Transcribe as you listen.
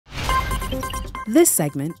This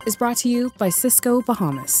segment is brought to you by Sysco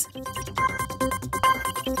Bahamas.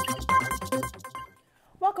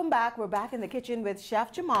 Welcome back. We're back in the kitchen with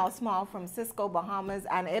Chef Jamal Small from Sysco Bahamas,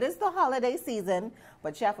 and it is the holiday season.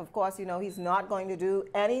 But Chef, of course, you know, he's not going to do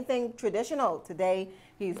anything traditional. Today,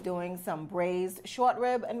 he's doing some braised short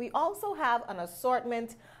rib, and we also have an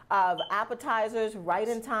assortment of appetizers right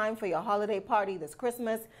in time for your holiday party this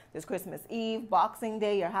Christmas Eve, Boxing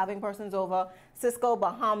Day. You're having persons over. Sysco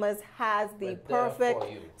Bahamas has the perfect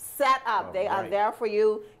setup. They are there for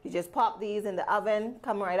you. You just pop these in the oven,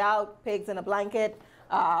 come right out, pigs in a blanket,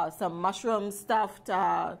 some mushroom stuffed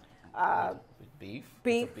beef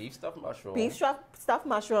stuffed mushroom. Beef stuffed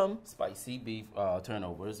mushroom. Spicy beef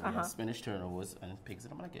turnovers, we have spinach turnovers, and pigs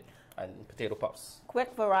in a blanket, and potato puffs.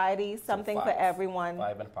 Quick variety, something for everyone.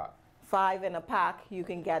 5 in a pack. 5 in a pack. You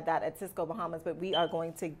can get that at Sysco Bahamas, but we are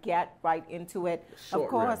going to get right into it. Of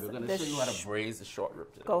course, we're going to show you how to braise the short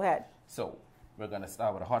rib today. Go ahead. So we're going to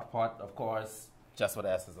start with a hot pot, of course. Just for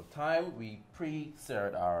the essence of time, we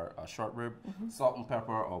pre-seared our short rib, salt and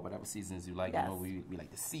pepper, or whatever seasonings you like. You know, we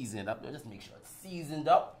like to season it up. Just make sure it's seasoned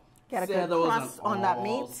up. Get a good crust on that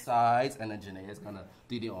meat. Sides, and then Janae is gonna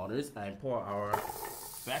do the honors and pour our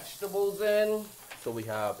vegetables in. So we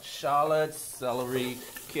have shallots, celery,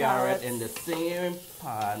 carrot in the same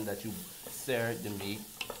pan that you seared the meat.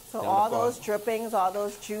 So all those drippings, all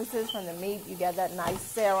those juices from the meat, you get that nice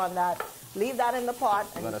sear on that. Leave that in the pot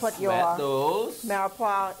and you put your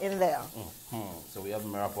mirepoix in there. So we have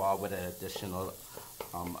mirepoix with additional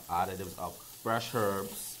additives of fresh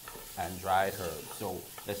herbs and dried herbs. So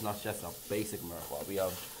it's not just a basic mirepoix. We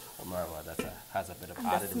have a mirepoix that has a bit of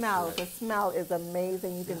additives. The smell is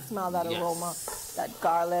amazing. You can smell that aroma, that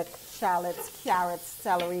garlic, shallots, carrots,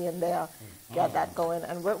 celery in there. Get that going.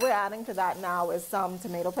 And what we're adding to that now is some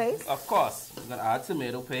tomato paste. Of course. We're going to add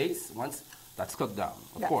tomato paste once that's cooked down,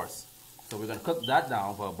 of course. So we're going to cook that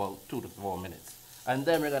down for about 2 to 4 minutes. And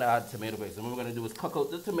then we're going to add tomato paste. And what we're going to do is cook out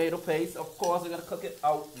the tomato paste. Of course, we're going to cook it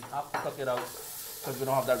out. We have to cook it out because we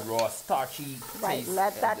don't have that raw, starchy taste.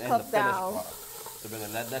 Let that cook down. So we're going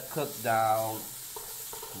to let that cook down.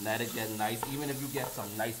 Let it get nice. Even if you get some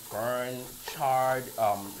nice burned, charred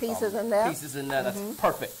pieces in there, that's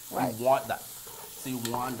perfect. You want that. So you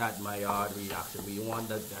want that Maillard reaction. You want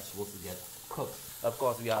the vegetables to get cooked. Of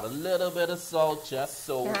course, we add a little bit of salt just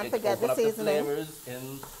so it opens up the flavors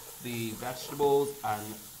in the vegetables. And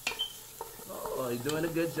you're doing a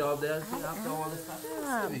good job there. See, after all this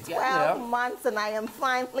time, 12 months, and I am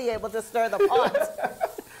finally able to stir the pot.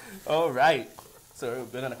 All right. So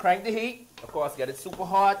we're gonna crank the heat. Of course, get it super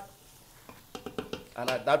hot.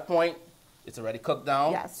 And at that point, it's already cooked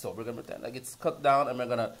down. Yes. So we're gonna pretend like it's cooked down, and we're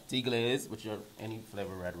gonna deglaze with your any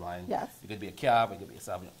flavor red wine. Yes. It could be a Cab, it could be a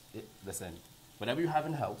Sauvignon. Listen, whatever you have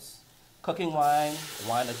in house, cooking wine,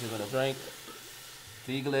 wine that you're gonna drink,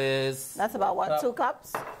 deglaze. That's about what, 2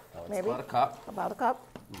 cups? Maybe about a cup. About a cup.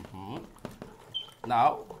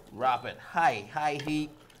 Now wrap it high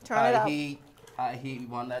heat. Turn it up. High heat. We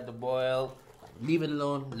want that to boil. Leave it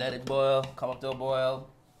alone. Let it boil. Come up to a boil.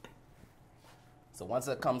 So once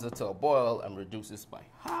it comes to a boil and reduces by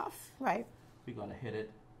half, we're gonna hit it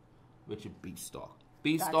with your beef stock.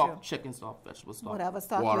 Beef stock, chicken stock, vegetable stock, whatever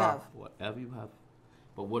stock water, you have. Whatever you have.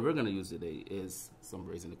 But what we're gonna use today is some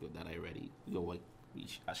braised liquid that I already, we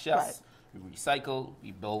are chefs, we recycle,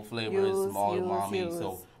 we build flavors, small umami.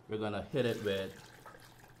 So we're gonna hit it with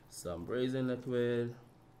some braised liquid.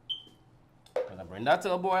 We're gonna bring that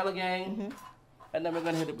to a boil again, and then we're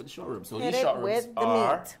gonna hit it with the short ribs. So these short ribs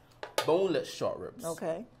are boneless short ribs.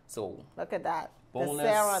 Okay. So look at that. Boneless,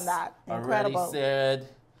 the sear on that. Incredible. Already seared.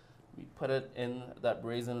 We put it in that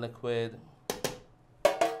braised liquid.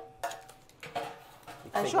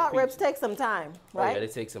 And short ribs take some time, right? Oh, yeah, they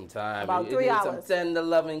take some time. About 3 hours. Some 10 to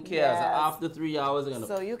 11 cares. Yes. After 3 hours, they're gonna.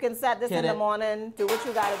 So you can set this in the morning, do what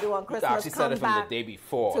you got to do on Christmas. You can actually set it from the day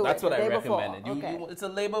before. That's what I recommended. It's a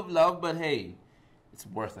labor of love, but hey, it's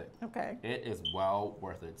worth it. Okay. It is well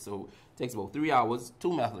worth it. So it takes about 3 hours.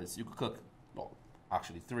 2 methods. You could cook, well,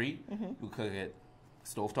 actually 3. You could cook it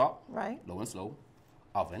stovetop, low and slow,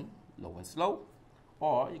 oven, low and slow,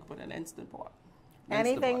 or you could put an instant pot.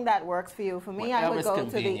 Anything that works for you. For me, I would go to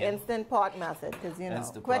the Instant Pot method because, you know,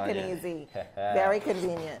 quick and easy, very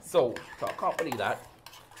convenient. So to accompany that,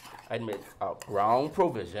 I made ground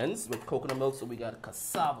provisions with coconut milk. So we got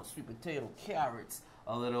cassava, sweet potato, carrots,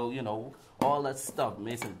 a little, you know, all that stuff.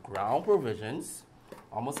 Made some ground provisions,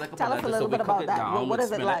 almost like a polenta. Tell us a little bit about that. What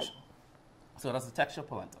is it like? So that's a texture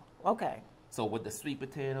polenta. Okay. So with the sweet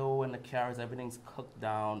potato and the carrots, everything's cooked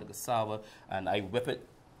down, the cassava, and I whip it.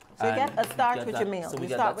 So you get a starch with your meal. So you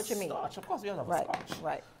start with your meal. Starch. Of course, we have a starch.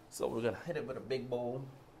 Right. So we're going to hit it with a big bowl.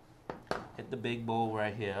 hit the big bowl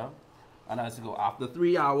right here. And as you go, after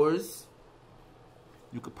 3 hours,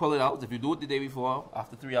 you could pull it out. If you do it the day before,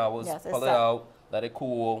 after 3 hours, pull it out, let it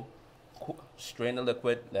cool, strain the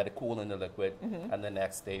liquid, let it cool in the liquid, and the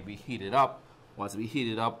next day we heat it up. Once we heat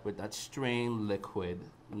it up with that strained liquid,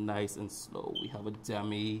 nice and slow, we have a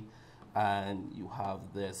demi, and you have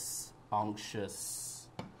this unctuous,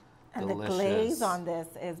 and delicious. The glaze on this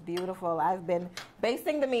is beautiful. I've been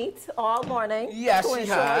basting the meat all morning. Yes, to she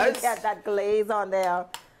ensure has. you get that glaze on there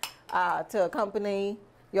to accompany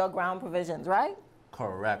your ground provisions, right?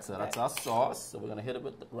 Correct. So that's our sauce. So we're going to hit it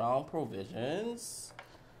with the ground provisions.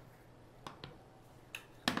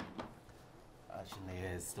 Ashley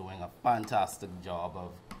is doing a fantastic job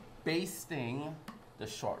of basting the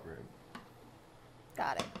short rib.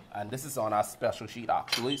 Got it. And this is on our special sheet,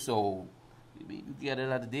 actually, so you get it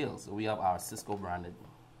at a deal. So we have our Sysco branded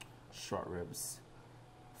short ribs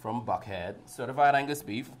from Buckhead. Certified Angus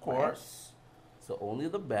Beef, of course. So only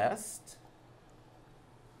the best.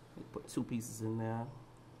 Put 2 pieces in there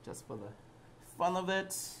just for the fun of it.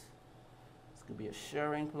 This could be a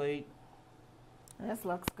sharing plate. This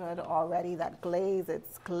looks good already. That glaze,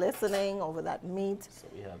 it's glistening over that meat. So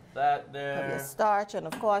we have that there. Have your starch, and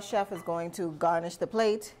of course, Chef is going to garnish the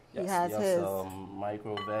plate. Yes, he has we have his some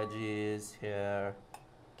micro-veggies here.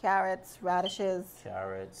 carrots, radishes.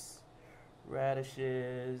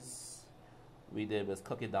 Radishes. We did was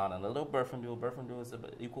cook it down in a little burfandoo. Burfandoo is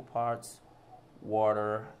about equal parts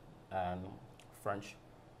water and French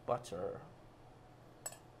butter.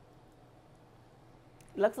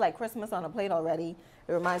 Looks like Christmas on a plate already.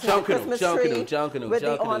 It reminds me of a Christmas tree with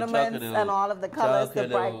the ornaments and all of the colors, the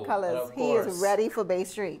bright colors. He is ready for Bay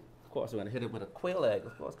Street. Of course, we're going to hit it with a quail egg,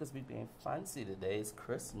 of course, because we're being fancy today. It's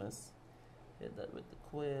Christmas. Hit that with the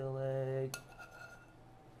quail egg.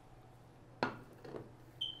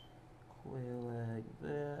 Quail egg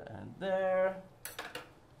there and there.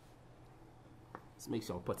 Let's make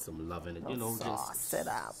sure I put some love in it. You know, sauce it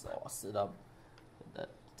up. Sauce it up with that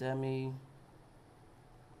demi.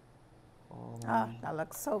 That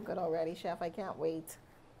looks so good already, Chef. I can't wait.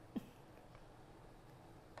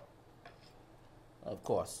 Of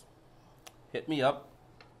course. Hit me up.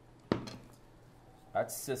 At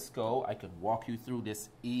Sysco, I could walk you through this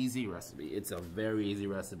easy recipe. It's a very easy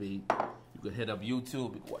recipe. You could hit up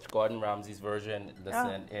YouTube, you could watch Gordon Ramsay's version.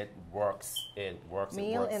 Listen, it works. It works.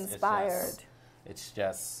 Meal inspired. It's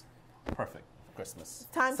just perfect. Christmas.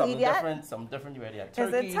 Time to eat yet? Something different. You ready? At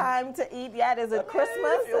turkey. Is it time to eat yet? Is it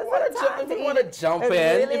Christmas? If you want to jump in,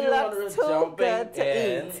 it really looks too good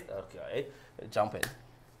to eat. Okay, jump in.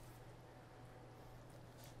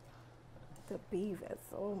 The beef is,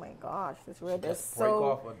 oh my gosh, this rib is Just break so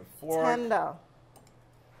off with the fork. tender.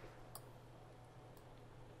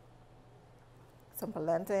 Some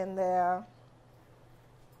polenta in there.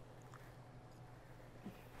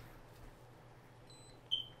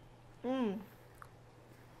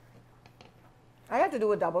 I have to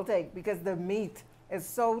do a double take because the meat is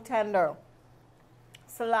so tender.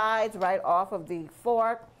 Slides right off of the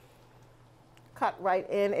fork, cut right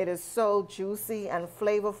in. It is so juicy and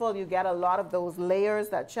flavorful. You get a lot of those layers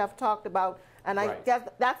that Chef talked about. And I guess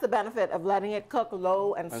that's the benefit of letting it cook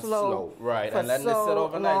low and slow. Right, and letting it sit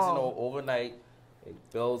overnight. You know, overnight, it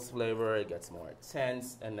builds flavor, it gets more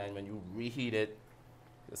intense, and then when you reheat it,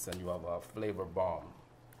 listen, you have a flavor bomb.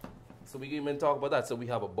 So we can even talk about that. So we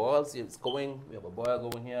have a boil, see it's going, we have a boil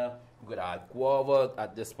going here. You could add guava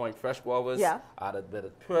at this point, fresh guavas. Yeah. Add a bit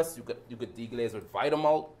of twist. You could deglaze with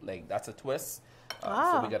Vitamalt, like that's a twist.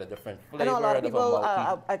 So we got a different flavor. I know a lot of people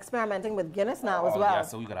are experimenting with Guinness now as well. Yeah,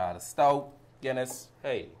 so we could add a stout, Guinness.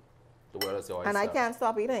 Hey, the world is your oyster. And I can't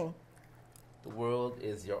stop eating. The world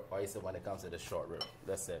is your oyster when it comes to the short rib.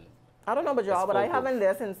 Listen. I don't know about y'all, but I'm having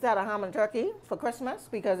this instead of ham and turkey for Christmas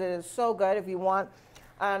because it is so good. If you want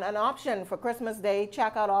an option for Christmas Day,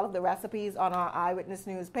 check out all of the recipes on our Eyewitness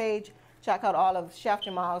News page. Check out all of Chef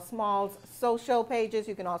Jamal Small's social pages.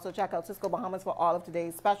 You can also check out Sysco Bahamas for all of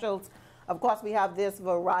today's specials. Of course, we have this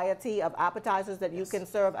variety of appetizers that you can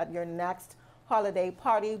serve at your next holiday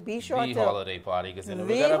party. Be sure to... holiday party, because we're going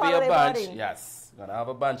to be a bunch. Party. Yes, we're going to have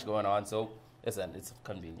a bunch going on, so listen, it's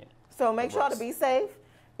convenient. So make sure to be safe.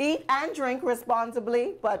 Eat and drink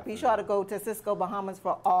responsibly, but be sure to go to Sysco Bahamas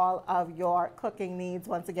for all of your cooking needs.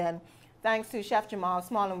 Once again, thanks to Chef Jamal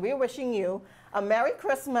Small, and we're wishing you a Merry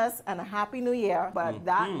Christmas and a Happy New Year. But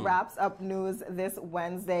that wraps up news this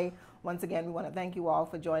Wednesday. Once again, we want to thank you all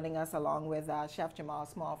for joining us along with Chef Jamal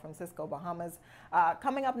Small from Sysco Bahamas.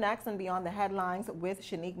 Coming up next and Beyond the Headlines with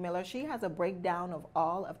Shanique Miller, she has a breakdown of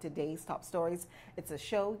all of today's top stories. It's a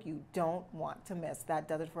show you don't want to miss. That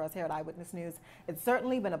does it for us here at Eyewitness News. It's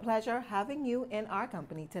certainly been a pleasure having you in our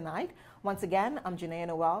company tonight. Once again, I'm Janae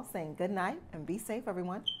Noel saying good night and be safe,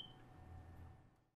 everyone.